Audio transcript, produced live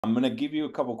I'm going to give you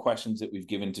a couple questions that we've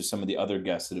given to some of the other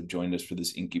guests that have joined us for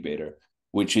this incubator,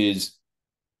 which is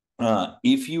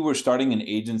if you were starting an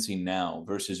agency now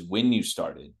versus when you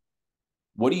started,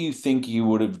 what do you think you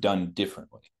would have done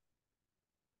differently?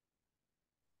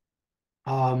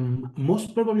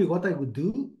 Most probably what I would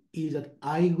do is that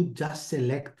I would just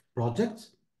select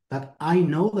projects that I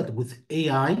know that with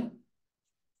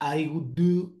I would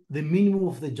do the minimum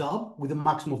of the job with the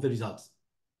maximum of the results.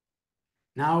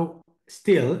 Now,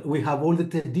 still, we have all the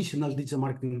traditional digital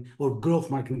marketing or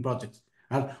growth marketing projects,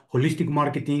 right? Holistic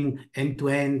marketing,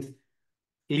 end-to-end,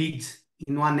 leads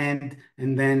in one end,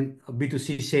 and then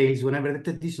B2C sales, whatever the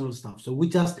traditional stuff. So we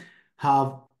just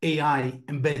have AI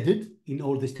embedded in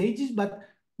all the stages, but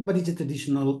it's a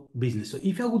traditional business. So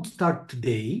if I would start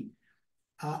today,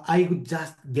 I would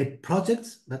just get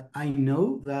projects that I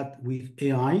know that with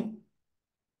AI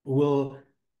will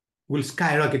will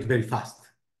skyrocket very fast,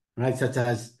 right? Such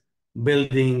as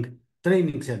building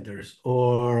training centers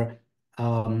or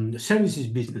services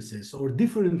businesses or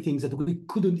different things that we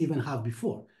couldn't even have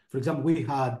before. For example, we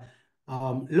had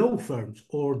law firms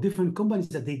or different companies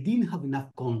that they didn't have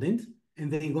enough content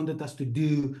and they wanted us to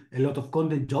do a lot of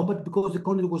content job, but because the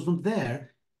content was not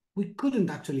there, we couldn't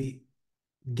actually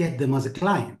get them as a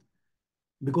client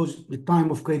because the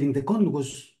time of creating the content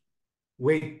was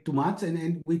way too much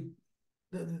and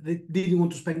they didn't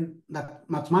want to spend that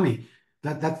much money.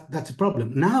 That's a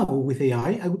problem. Now with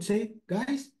AI, I would say,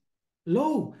 guys,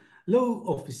 law law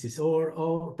offices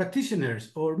or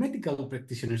practitioners or medical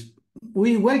practitioners,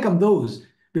 we welcome those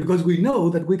because we know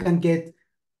that we can get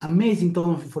amazing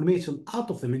ton of information out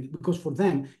of them, and because for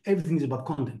them everything is about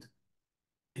content,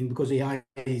 and because AI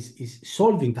is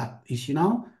solving that issue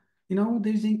now,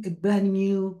 there's a brand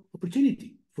new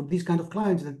opportunity for these kind of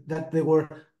clients that they were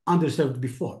underserved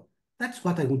before. That's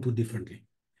what I would do differently.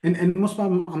 And most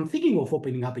of I'm thinking of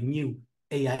opening up a new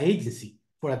AI agency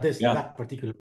for this Yeah. that particular